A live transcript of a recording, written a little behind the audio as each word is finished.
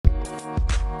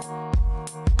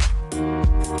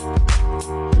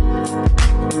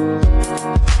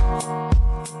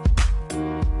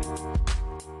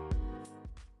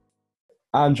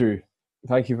Andrew,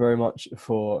 thank you very much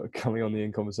for coming on the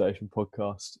In Conversation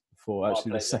podcast for My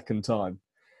actually the pleasure. second time.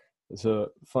 It's a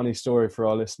funny story for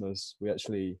our listeners. We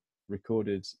actually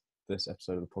recorded this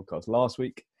episode of the podcast last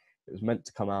week. It was meant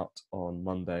to come out on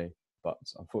Monday, but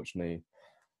unfortunately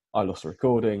I lost the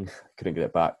recording, couldn't get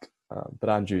it back. But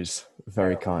Andrew's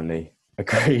very kindly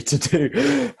agreed to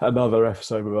do another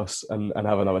episode with us and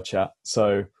have another chat.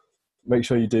 So make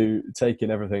sure you do take in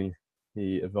everything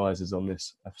he advises on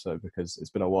this episode, because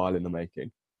it's been a while in the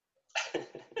making.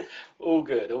 All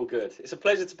good, all good. It's a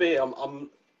pleasure to be here. I'm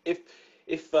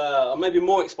maybe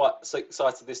more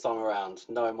excited this time around,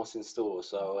 knowing what's in store.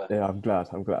 So yeah, I'm glad.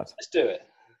 Let's do it.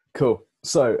 Cool.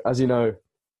 So, as you know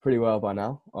pretty well by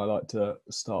now, I like to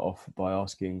start off by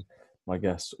asking my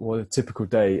guests what a typical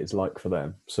day is like for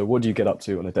them. So, what do you get up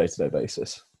to on a day-to-day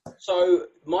basis? So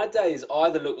my days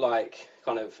either look like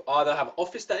either have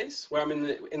office days where I'm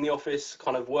in the office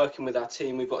kind of working with our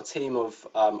team. We've got a team of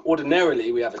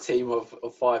ordinarily we have a team of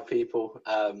 5 people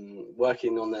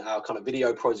working on our kind of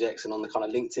video projects and on the kind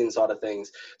of LinkedIn side of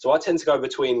things. So I tend to go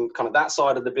between kind of that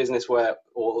side of the business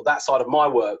or that side of my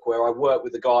work where I work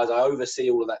with the guys, I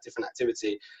oversee all of that different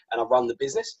activity and I run the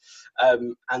business.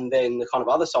 And then the kind of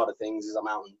other side of things is I'm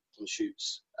out on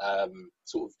shoots,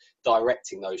 sort of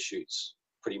directing those shoots.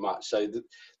 Pretty much. So the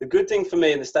good thing for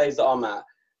me in the stage that I'm at,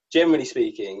 generally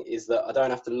speaking, is that I don't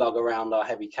have to lug around our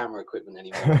heavy camera equipment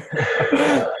anymore.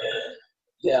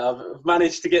 Yeah, I've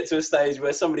managed to get to a stage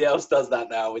where somebody else does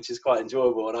that now, which is quite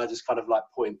enjoyable. And I just kind of like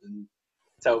point and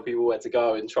tell people where to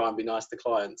go and try and be nice to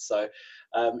clients. So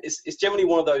it's generally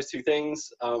one of those two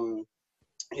things.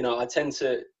 I tend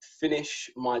to finish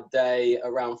my day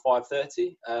around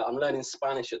 5:30. I'm learning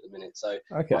Spanish at the minute. So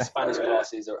my Spanish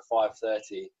classes are at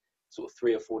 5:30. Sort of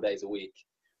 3 or 4 days a week.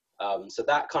 So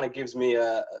that kind of gives me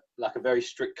a very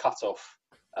strict cutoff.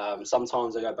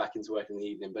 Sometimes I go back into work in the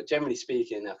evening, but generally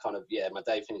speaking, my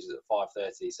day finishes at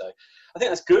 5:30. So I think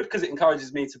that's good because it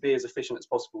encourages me to be as efficient as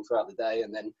possible throughout the day,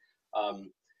 and then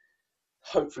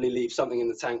hopefully leave something in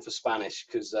the tank for Spanish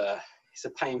because it's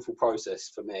a painful process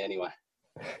for me anyway.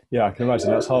 Yeah, I can imagine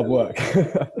that's hard work.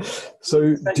 So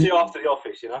especially after the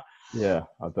office, Yeah,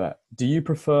 I bet. Do you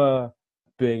prefer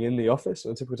being in the office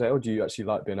on a typical day, or do you actually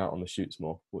like being out on the shoots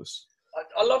more?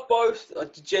 I love both. I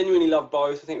genuinely love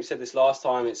both. I think we said this last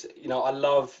time. I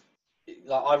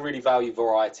really value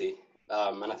variety.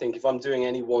 And I think if I'm doing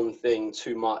any one thing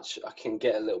too much, I can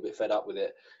get a little bit fed up with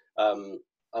it.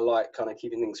 I like kind of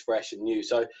keeping things fresh and new.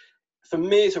 So for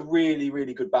me, it's a really,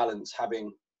 really good balance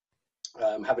having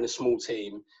a small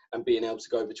team and being able to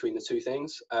go between the two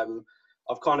things.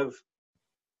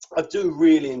 I do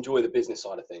really enjoy the business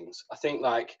side of things. I think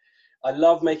I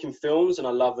love making films and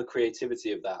I love the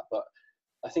creativity of that. But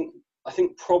I think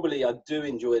probably I do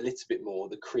enjoy a little bit more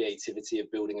the creativity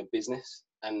of building a business.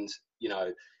 And,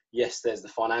 yes, there's the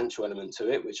financial element to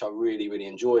it, which I really, really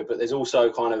enjoy. But there's also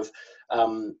kind of,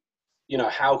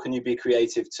 how can you be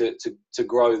creative to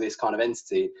grow this kind of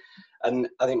entity? And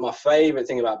I think my favorite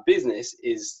thing about business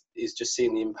is just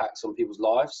seeing the impacts on people's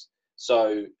lives.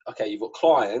 So, okay, you've got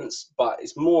clients, but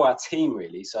it's more our team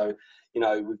really. So,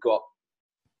 we've got,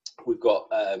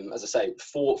 as I say,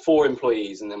 four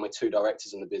employees, and then we're 2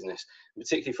 directors in the business. And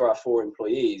particularly for our 4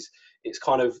 employees, it's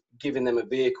kind of giving them a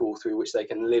vehicle through which they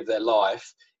can live their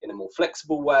life in a more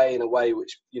flexible way, in a way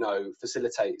which,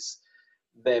 facilitates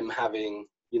them having,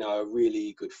 a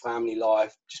really good family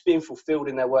life, just being fulfilled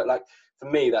in their work. Like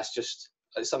for me, it's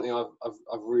something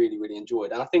I've really, really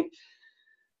enjoyed. And I think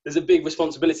there's a big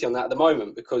responsibility on that at the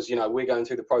moment because, we're going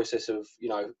through the process of,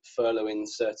 furloughing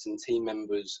certain team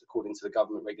members according to the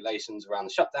government regulations around the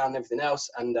shutdown and everything else.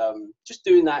 And just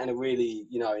doing that in a really,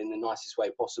 in the nicest way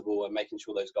possible and making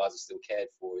sure those guys are still cared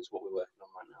for is what we're working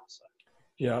on right now. So.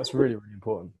 Yeah, that's really, really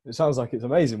important. It sounds like it's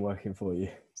amazing working for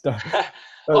you. I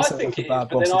think it is, but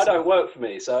then I don't work for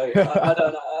me, so I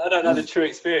don't know the true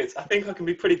experience. I think I can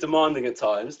be pretty demanding at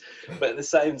times, but at the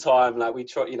same time, we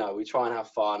try and have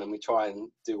fun and we try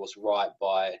and do what's right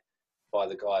by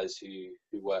the guys who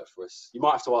work for us. You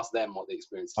might have to ask them what the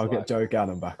experience is I'll like. get Joe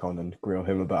Gannon back on and grill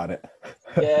him about it.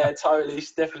 Yeah, totally. You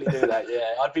should definitely do that.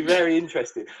 Yeah, I'd be very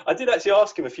interested. I did actually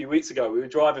ask him a few weeks ago. We were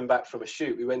driving back from a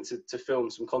shoot. We went to film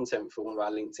some content for one of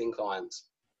our LinkedIn clients.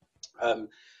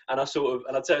 And I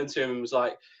turned to him and was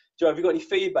like, Joe, have you got any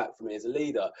feedback for me as a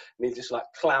leader? And he just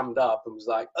clammed up and was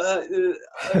like,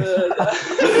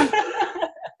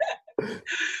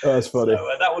 That's funny.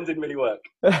 So, that one didn't really work.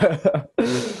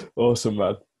 Awesome,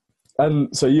 man.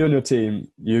 And so you and your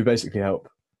team, you basically help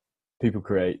people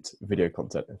create video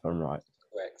content, if I'm right.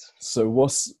 Correct. So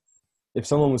what's if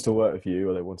someone was to work with you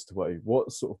or they wanted to work with you,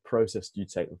 what sort of process do you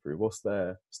take them through? What's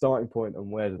their starting point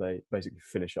and where do they basically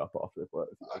finish up after they've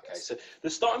worked with you? Okay, so the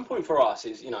starting point for us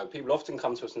is, people often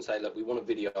come to us and say, look, we want a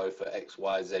video for X,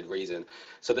 Y, Z reason.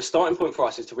 So the starting point for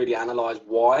us is to really analyze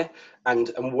why and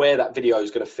where that video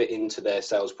is going to fit into their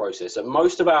sales process. And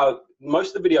most of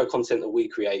the video content that we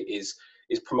create is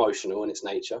promotional in its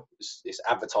nature. It's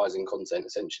advertising content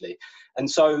essentially.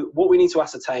 And so what we need to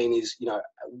ascertain is,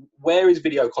 where is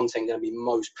video content going to be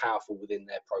most powerful within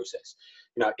their process?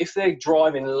 If they're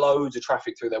driving loads of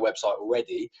traffic through their website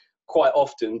already, quite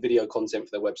often video content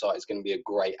for their website is going to be a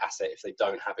great asset if they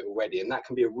don't have it already. And that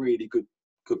can be a really good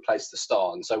place to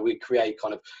start. And so we create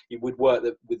you would work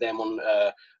with them on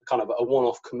kind of a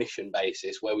one-off commission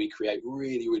basis where we create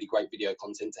really, really great video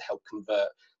content to help convert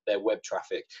their web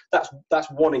traffic. That's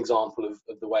one example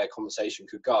of the way a conversation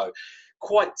could go.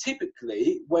 Quite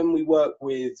typically, when we work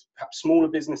with perhaps smaller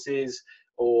businesses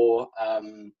or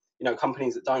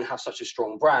companies that don't have such a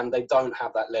strong brand, they don't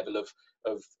have that level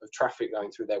of traffic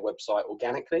going through their website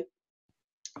organically.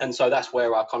 And so that's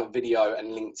where our kind of video and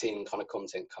LinkedIn kind of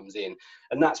content comes in.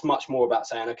 And that's much more about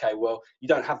saying, okay, well, you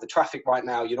don't have the traffic right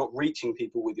now, you're not reaching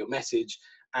people with your message.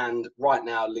 And right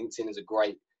now, LinkedIn is a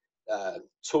great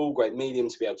tool, great medium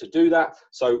to be able to do that.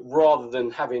 So rather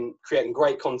than creating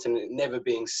great content and it never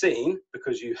being seen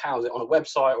because you house it on a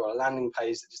website or a landing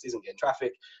page that just isn't getting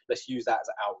traffic, let's use that as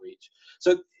an outreach.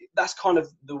 So that's kind of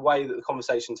the way that the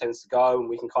conversation tends to go, and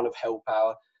we can kind of help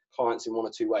our clients in one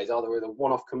or two ways. Either with a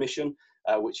one-off commission,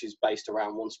 which is based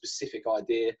around one specific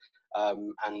idea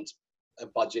and a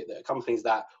budget that accompanies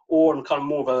that, or on kind of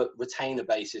more of a retainer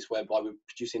basis whereby we're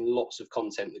producing lots of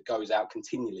content that goes out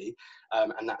continually,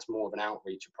 and that's more of an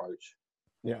outreach approach.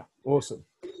 Yeah, awesome.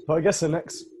 Well, I guess the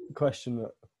next question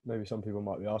that maybe some people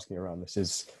might be asking around this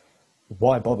is,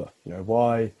 why bother?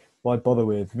 Why bother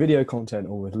with video content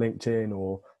or with LinkedIn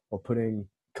or putting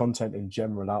content in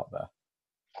general out there?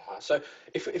 So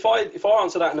if I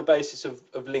answer that on the basis of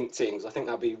LinkedIn, because I think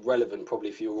that'd be relevant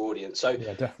probably for your audience. So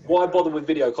yeah, definitely. Why bother with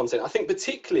video content? I think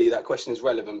particularly that question is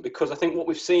relevant because I think what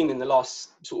we've seen in the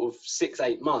last sort of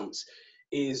 6-8 months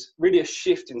is really a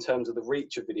shift in terms of the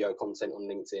reach of video content on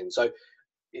LinkedIn. So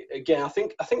again, I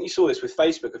think you saw this with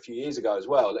Facebook a few years ago as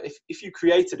well. If you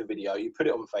created a video, you put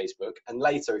it on Facebook, and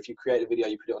later if you create a video,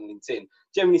 you put it on LinkedIn.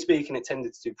 Generally speaking, it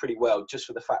tended to do pretty well just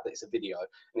for the fact that it's a video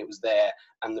and it was there,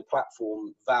 and the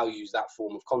platform values that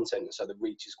form of content, and so the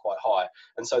reach is quite high.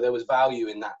 And so there was value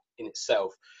in that in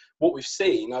itself. What we've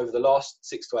seen over the last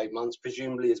 6 to 8 months,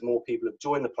 presumably as more people have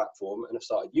joined the platform and have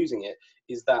started using it,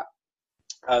 is that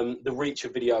the reach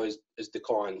of video has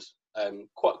declined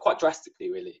quite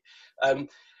drastically, really.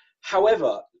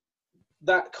 However,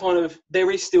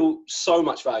 there is still so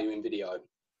much value in video.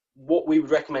 What we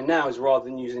would recommend now is, rather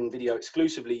than using video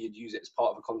exclusively, you'd use it as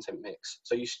part of a content mix.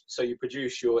 So you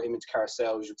produce your image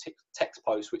carousels, your text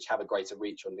posts, which have a greater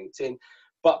reach on LinkedIn,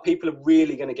 but people are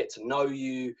really going to get to know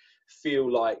you,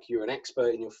 feel like you're an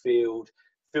expert in your field,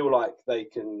 feel like they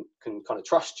can kind of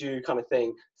trust you, kind of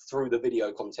thing, through the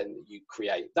video content that you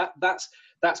create. That's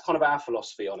kind of our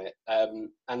philosophy on it.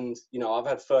 And I've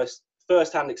had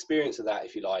first-hand experience of that,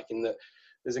 if you like, in that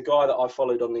there's a guy that I've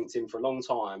followed on LinkedIn for a long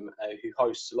time who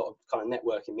hosts a lot of kind of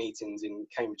networking meetings in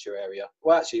Cambridgeshire area.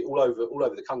 Well, actually, all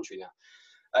over the country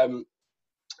now.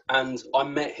 And I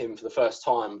met him for the first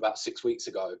time about 6 weeks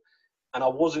ago. And I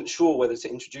wasn't sure whether to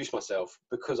introduce myself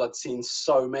because I'd seen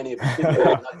so many of his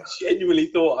videos. And I genuinely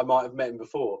thought I might have met him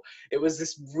before. It was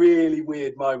this really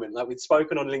weird moment. Like, we'd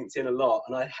spoken on LinkedIn a lot,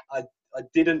 and I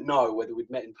didn't know whether we'd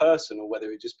met in person or whether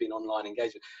it'd just been online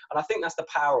engagement. And I think that's the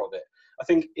power of it. I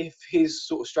think if his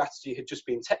sort of strategy had just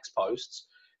been text posts,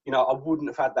 I wouldn't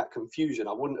have had that confusion.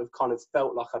 I wouldn't have kind of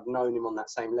felt like I'd known him on that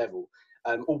same level,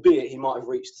 albeit he might have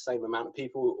reached the same amount of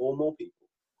people or more people.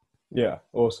 Yeah,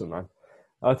 awesome, man.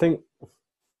 I think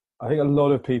a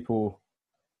lot of people,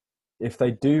 if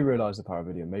they do realize the power of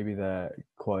video, maybe they're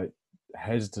quite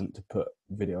hesitant to put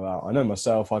video out. I know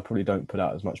myself, I probably don't put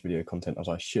out as much video content as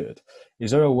I should.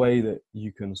 Is there a way that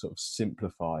you can sort of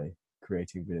simplify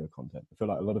creating video content? I feel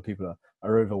like a lot of people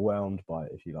are overwhelmed by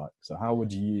it, if you like. So how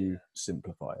would you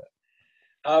simplify it?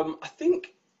 I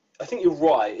think you're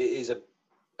right. It is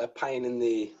a pain in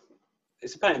the...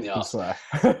 It's a pain in the arse. Yeah.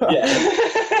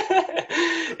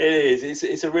 It is.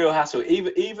 It's a real hassle.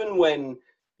 Even when,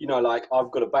 like, I've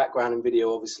got a background in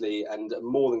video, obviously, and I'm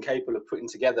more than capable of putting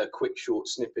together quick, short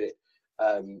snippet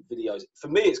videos. For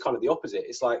me, it's kind of the opposite.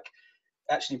 It's like,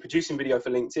 actually producing video for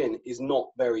LinkedIn is not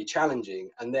very challenging,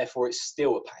 and therefore it's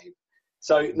still a pain.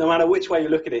 So no matter which way you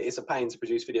look at it, it's a pain to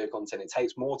produce video content. It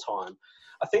takes more time.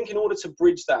 I think in order to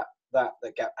bridge that that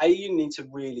gap, you need to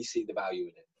really see the value in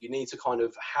it. You need to kind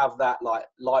of have that like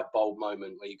light bulb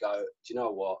moment where you go, do you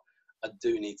know what? I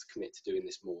do need to commit to doing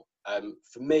this more.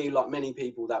 For me, like many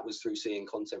people, that was through seeing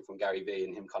content from Gary Vee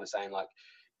and him kind of saying like,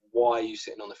 why are you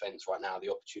sitting on the fence right now?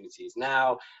 The opportunity is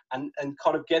now, and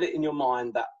kind of get it in your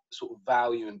mind, that sort of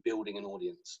value in building an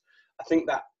audience. I think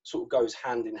that sort of goes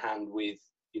hand in hand with,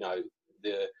 you know,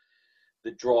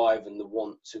 the drive and the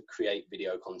want to create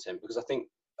video content, because I think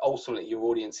ultimately your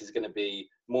audience is going to be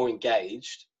more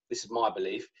engaged. This is my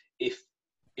belief. If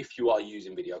you are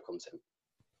using video content,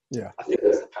 yeah, I think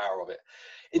that's the power of it.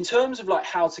 In terms of like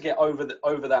how to get over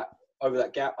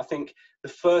that gap, I think the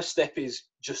first step is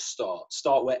just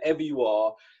start wherever you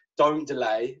are. Don't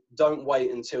delay. Don't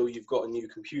wait until you've got a new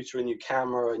computer, a new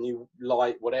camera, a new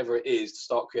light, whatever it is, to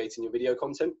start creating your video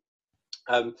content.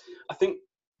 I think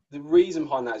the reason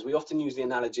behind that is we often use the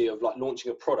analogy of like launching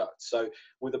a product. So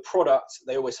with a product,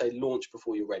 they always say launch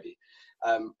before you're ready.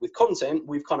 With content,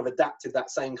 we've kind of adapted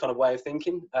that same kind of way of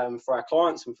thinking for our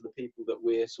clients and for the people that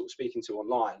we're sort of speaking to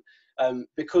online.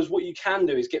 Because what you can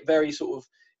do is get very sort of,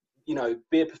 you know,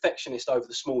 be a perfectionist over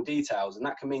the small details, and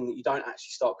that can mean that you don't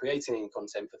actually start creating any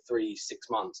content for 3-6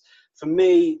 months. For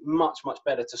me, much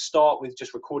better to start with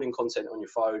just recording content on your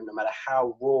phone, no matter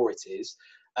how raw it is,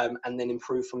 and then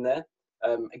improve from there.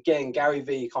 Again, Gary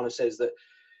Vee kind of says that,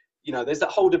 you know, there's that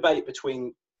whole debate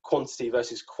between quantity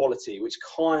versus quality, which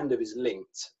kind of is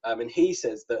linked. And he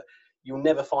says that you'll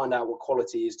never find out what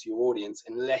quality is to your audience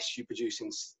unless you produce in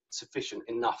sufficient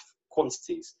enough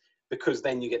quantities, because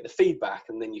then you get the feedback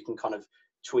and then you can kind of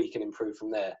tweak and improve from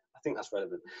there. I think that's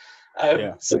relevant.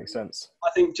 yeah, So makes sense.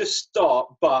 I think just start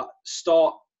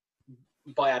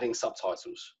by adding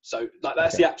subtitles. So like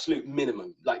that's the absolute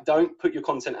minimum. Like don't put your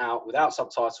content out without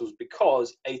subtitles,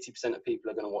 because 80% of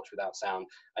people are going to watch without sound,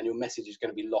 and your message is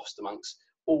going to be lost amongst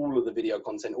all of the video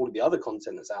content, all of the other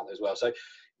content that's out there as well. So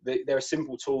there are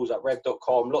simple tools like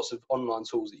rev.com, lots of online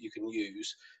tools that you can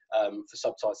use for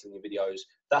subtitling your videos.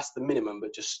 That's the minimum,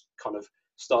 but just kind of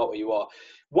start where you are.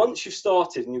 Once you've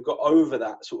started and you've got over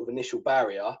that sort of initial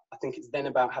barrier, I think it's then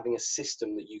about having a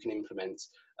system that you can implement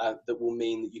that will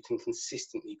mean that you can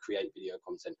consistently create video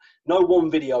content. No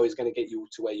one video is going to get you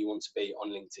to where you want to be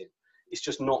on LinkedIn. It's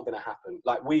just not going to happen.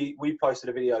 Like we posted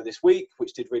a video this week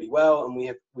which did really well, and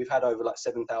we've had over like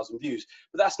 7,000 views,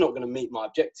 but that's not going to meet my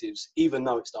objectives, even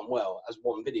though it's done well as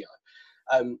one video.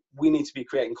 We need to be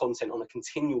creating content on a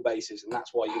continual basis, and that's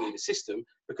why you need a system,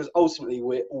 because ultimately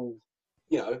we're all,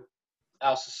 you know,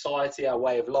 our society, our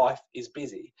way of life is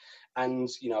busy, and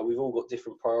you know, we've all got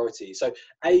different priorities. So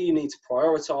A, you need to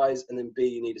prioritize, and then B,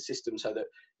 you need a system so that,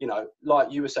 you know,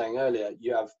 like you were saying earlier,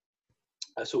 you have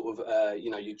a sort of, you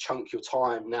know, you chunk your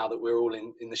time now that we're all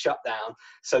in the shutdown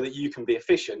so that you can be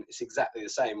efficient. It's exactly the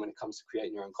same when it comes to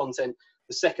creating your own content.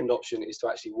 The second option is to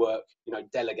actually work, you know,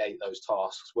 delegate those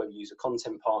tasks, whether you use a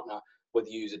content partner, whether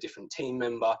you use a different team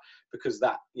member, because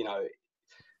that, you know,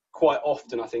 quite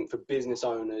often I think for business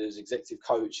owners, executive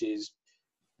coaches,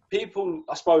 people,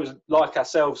 I suppose, like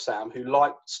ourselves, Sam, who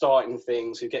like starting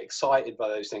things, who get excited by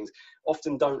those things,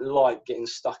 often don't like getting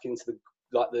stuck into the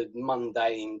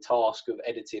mundane task of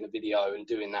editing a video and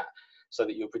doing that so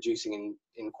that you're producing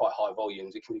in quite high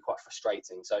volumes. It can be quite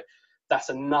frustrating. So that's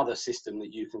another system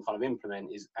that you can kind of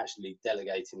implement, is actually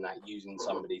delegating that, using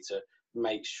somebody to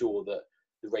make sure that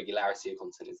the regularity of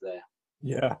content is there.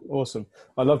 Yeah, awesome.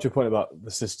 I loved your point about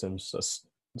the systems. That's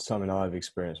something I've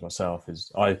experienced myself. Is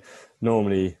I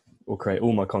normally will create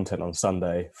all my content on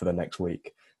Sunday for the next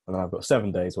week, and I've got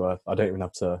 7 days worth. I don't even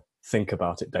have to think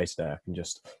about it day to day. I can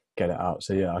just get it out.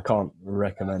 So yeah, I can't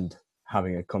recommend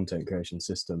having a content creation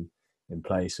system in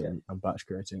place and batch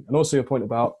creating. And also your point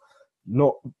about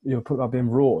being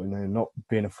raw, you know, not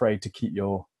being afraid to keep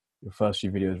your first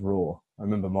few videos raw. I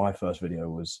remember my first video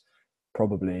was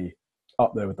probably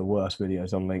up there with the worst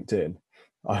videos on LinkedIn.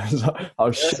 I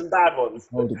was There's some bad ones.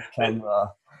 holding the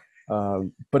camera,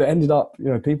 but it ended up, you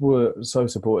know, people were so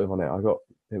supportive on it.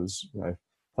 It was, you know,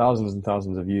 thousands and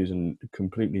thousands of views, and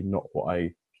completely not what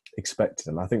I expected.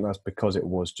 And I think that's because it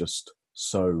was just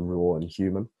so raw and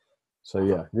human. So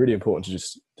yeah, really important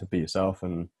to be yourself.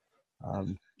 And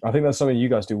I think that's something you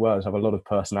guys do well, is have a lot of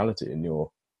personality in your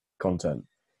content.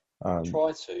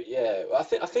 Try to, yeah. I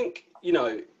think, you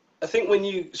know, I think when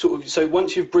you so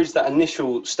once you've bridged that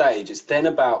initial stage, it's then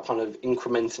about kind of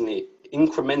incrementally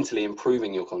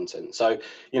improving your content. So,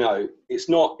 you know, it's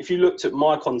not, if you looked at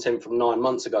my content from 9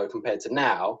 months ago compared to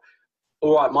now,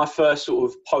 all right, my first sort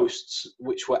of posts,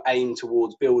 which were aimed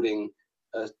towards building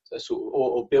a sort of,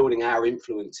 or building our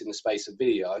influence in the space of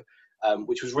video,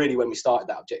 which was really when we started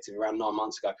that objective around 9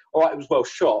 months ago. All right, it was well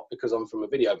shot because I'm from a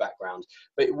video background,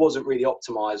 but it wasn't really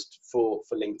optimized for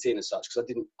LinkedIn as such, because I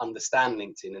didn't understand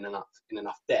LinkedIn in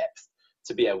enough depth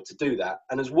to be able to do that.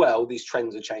 And as well, these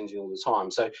trends are changing all the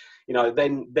time. So,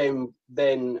 then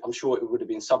I'm sure it would have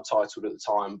been subtitled at the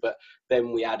time, but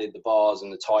then we added the bars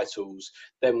and the titles.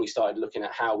 Then we started looking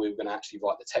at how we were going to actually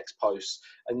write the text posts.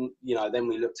 And, then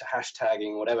we looked at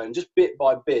hashtagging or whatever, and just bit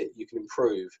by bit, you can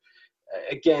improve.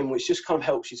 Again, which just kind of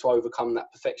helps you to overcome that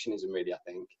perfectionism, really, I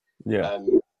think. Yeah.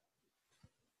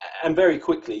 And very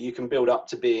quickly, you can build up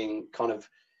to being kind of,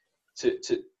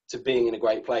 to being in a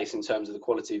great place in terms of the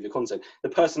quality of your content. The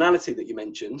personality that you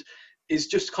mentioned is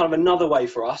just kind of another way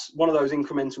for us, one of those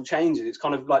incremental changes. It's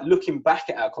kind of like looking back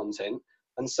at our content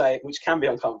and say, which can be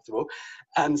uncomfortable,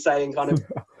 and saying kind of,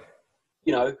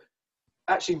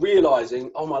 actually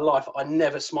realizing, oh, my life, I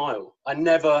never smile. I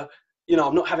never,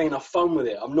 I'm not having enough fun with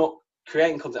it. I'm not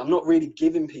creating content. I'm not really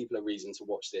giving people a reason to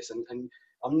watch this. And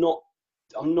I'm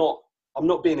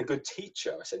not being a good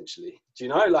teacher, essentially. Do you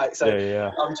know?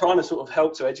 Yeah. I'm trying to sort of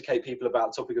help to educate people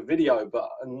about the topic of video, but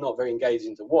I'm not very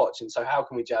engaging to watch. And so how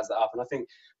can we jazz that up? And I think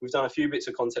we've done a few bits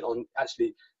of content on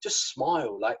actually just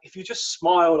smile. Like, if you just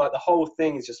smile, like, the whole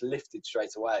thing is just lifted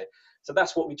straight away. So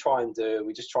that's what we try and do.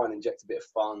 We just try and inject a bit of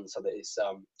fun so that it's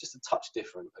just a touch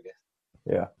different, I guess.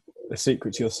 Yeah. The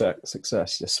secret to your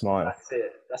success, just smile. That's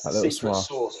it. That's that the secret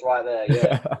sauce right there.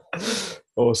 Yeah.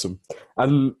 Awesome.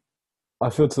 And I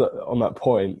feel on that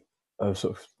point of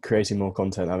sort of creating more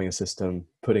content, having a system,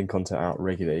 putting content out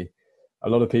regularly, a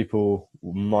lot of people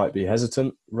might be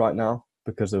hesitant right now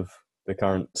because of the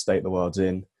current state the world's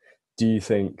in. Do you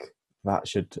think that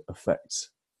should affect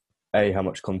A, how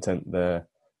much content they're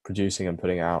producing and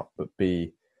putting out, but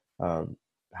B,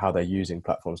 how they're using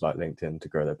platforms like LinkedIn to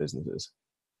grow their businesses?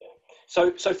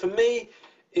 So for me,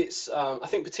 it's I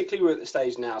think particularly we're at the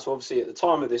stage now. So obviously at the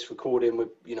time of this recording, we're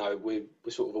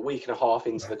sort of a week and a half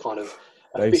into the kind of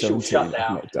official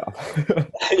shutdown.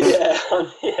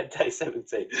 Yeah, day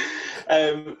 17.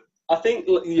 I think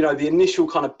the initial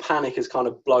kind of panic has kind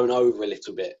of blown over a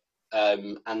little bit,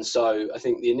 and so I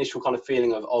think the initial kind of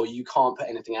feeling of, oh, you can't put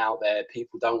anything out there,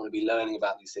 people don't want to be learning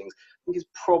about these things, I think it's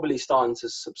probably starting to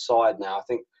subside now. I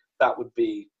think that would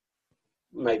be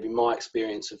maybe my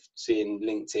experience of seeing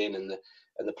LinkedIn and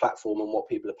the platform and what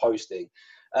people are posting.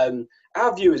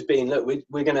 Our view has been, look,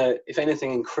 we're going to, if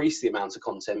anything, increase the amount of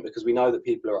content, because we know that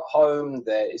people are at home.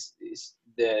 It's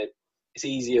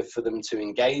easier for them to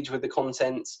engage with the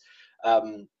content.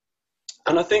 And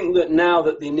I think that now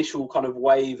that the initial kind of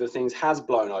wave of things has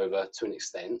blown over to an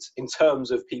extent in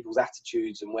terms of people's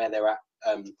attitudes and where they're at,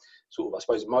 sort of, I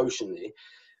suppose, emotionally,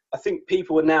 I think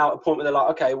people are now at a point where they're like,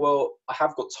 okay, well, I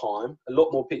have got time. A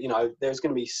lot more people, there's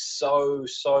going to be so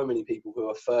many people who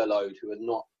are furloughed, who are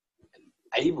not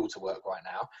able to work right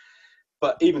now.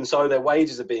 But even so, their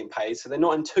wages are being paid, so they're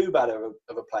not in too bad of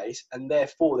a place, and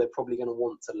therefore they're probably going to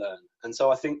want to learn. And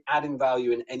so I think adding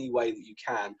value in any way that you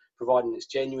can, providing it's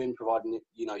genuine, providing it,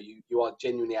 you are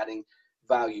genuinely adding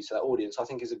value to that audience, I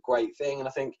think is a great thing. And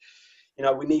I think,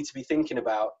 we need to be thinking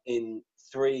about in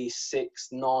 3, 6,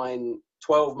 9,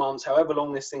 12 months, however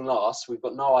long this thing lasts, we've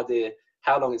got no idea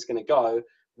how long it's going to go.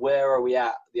 Where are we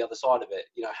at the other side of it?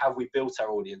 Have we built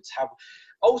our audience?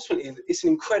 Ultimately, it's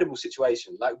an incredible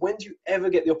situation. Like, when do you ever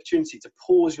get the opportunity to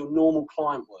pause your normal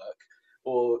client work?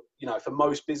 Or, for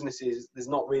most businesses, there's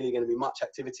not really going to be much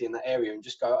activity in that area, and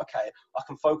just go, okay, I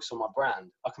can focus on my brand.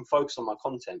 I can focus on my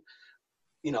content,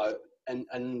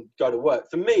 and go to work.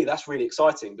 For me, that's really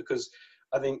exciting, because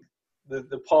I think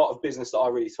the part of business that I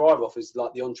really thrive off is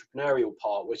like the entrepreneurial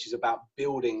part, which is about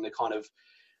building the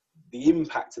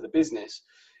impact of the business.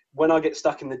 When I get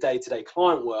stuck in the day-to-day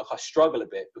client work, I struggle a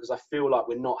bit, because I feel like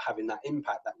we're not having that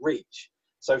impact, that reach.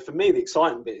 So for me, the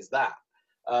exciting bit is that.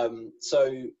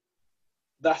 So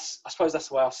I suppose that's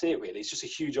the way I see it, really. It's just a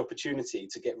huge opportunity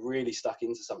to get really stuck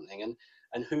into something,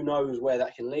 and who knows where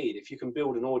that can lead. If you can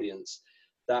build an audience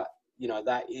that,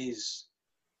 that is,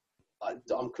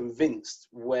 I'm convinced,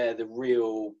 where the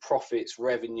real profits,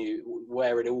 revenue,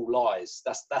 where it all lies.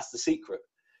 That's the secret.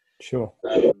 Sure.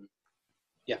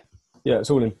 Yeah,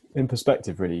 it's all in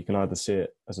perspective, really. You can either see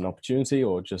it as an opportunity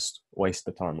or just waste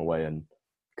the time away and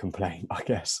complain, I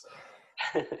guess.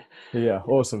 Yeah,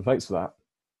 awesome. Thanks for that.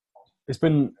 It's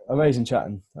been amazing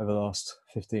chatting over the last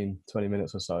 15, 20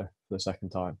 minutes or so for the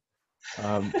second time.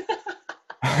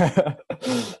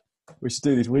 We should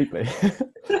do these weekly.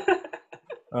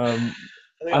 I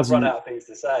think I've run out of things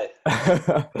to say.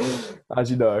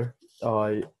 As you know,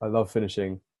 I love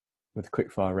finishing with a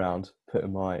quickfire round,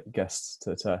 putting my guests to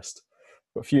the test.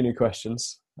 Got a few new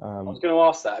questions. I was going to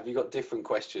ask that. Have you got different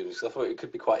questions? I thought it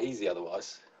could be quite easy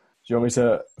otherwise. you want me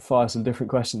to fire some different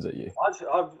questions at you?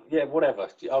 Yeah, whatever.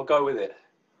 I'll go with it.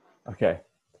 Okay.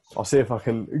 I'll see if I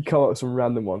can come up with some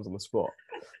random ones on the spot.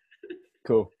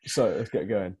 Cool. So let's get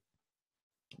going.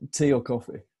 Tea or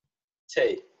coffee?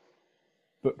 Tea.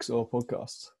 Books or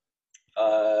podcasts?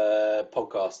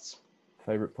 Podcasts.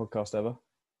 Favorite podcast ever?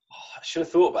 I should have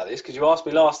thought about this because you asked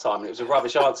me last time and it was a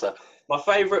rubbish answer. My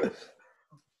favourite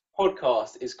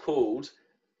podcast is called,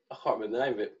 I can't remember the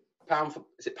name of it.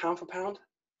 Is it Pound for Pound?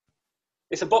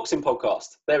 It's a boxing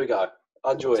podcast. There we go.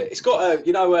 I enjoy it. It's got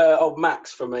old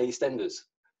Max from EastEnders.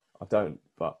 I don't,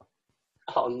 but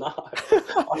Oh no!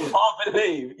 I can't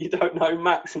believe you don't know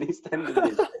Max and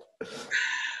EastEnders.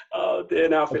 Oh dear,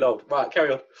 now I feel old. Right,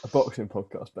 carry on. a boxing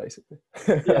podcast, basically.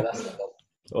 Yeah, that's it.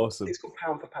 Awesome. It's called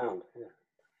Pound for Pound. Yeah.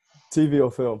 TV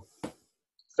or film?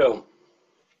 Film.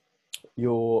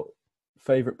 Your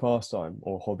favorite pastime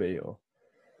or hobby or?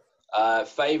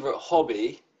 Favorite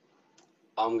hobby.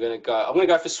 I'm gonna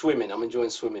go for swimming. I'm enjoying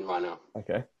swimming right now.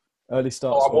 Okay. Early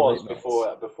starts. I was late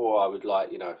nights? before I would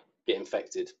get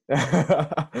infected.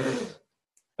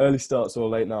 Early starts or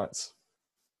late nights?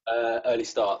 Early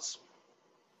starts.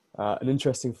 An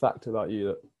interesting fact about you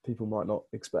that people might not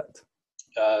expect.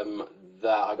 That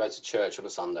I go to church on a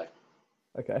Sunday.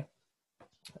 Okay.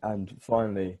 And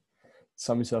finally,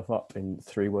 sum yourself up in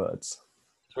 3 words.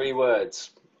 3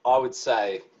 words. I would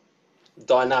say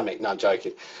dynamic. No, I'm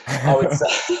joking. I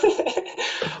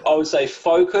would say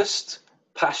focused,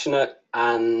 passionate,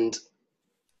 and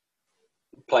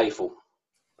playful.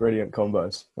 Brilliant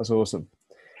combos. That's awesome.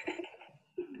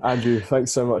 Andrew,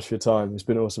 thanks so much for your time. It's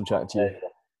been awesome chatting to you.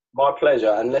 My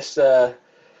pleasure. And let's do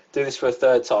this for a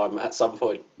 3rd time at some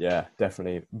point. Yeah,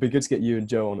 definitely. It'd be good to get you and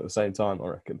Joe on at the same time, I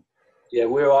reckon. Yeah,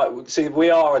 we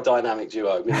are a dynamic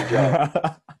duo, me and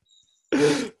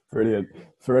Joe. Brilliant.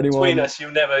 For anyone between us,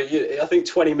 I think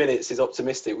 20 minutes is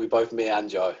optimistic with both me and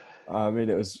Joe. I mean,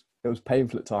 it was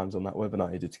painful at times on that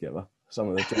webinar you did together. Some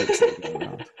of the jokes that were going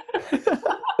around.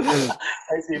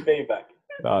 Thanks for your feedback.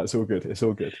 No, it's all good. It's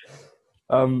all good.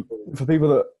 For people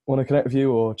that want to connect with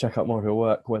you or check out more of your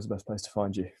work, where's the best place to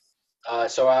find you?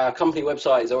 So our company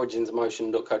website is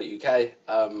originsemotion.co.uk,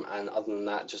 and other than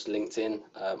that, just LinkedIn.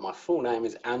 My full name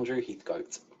is Andrew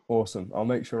Heathcote. Awesome. I'll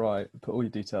make sure I put all your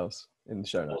details in the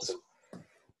show notes. Awesome.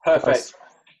 Perfect.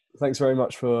 Thanks very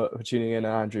much for tuning in,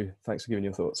 Andrew. Thanks for giving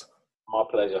your thoughts. My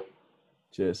pleasure.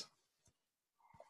 Cheers.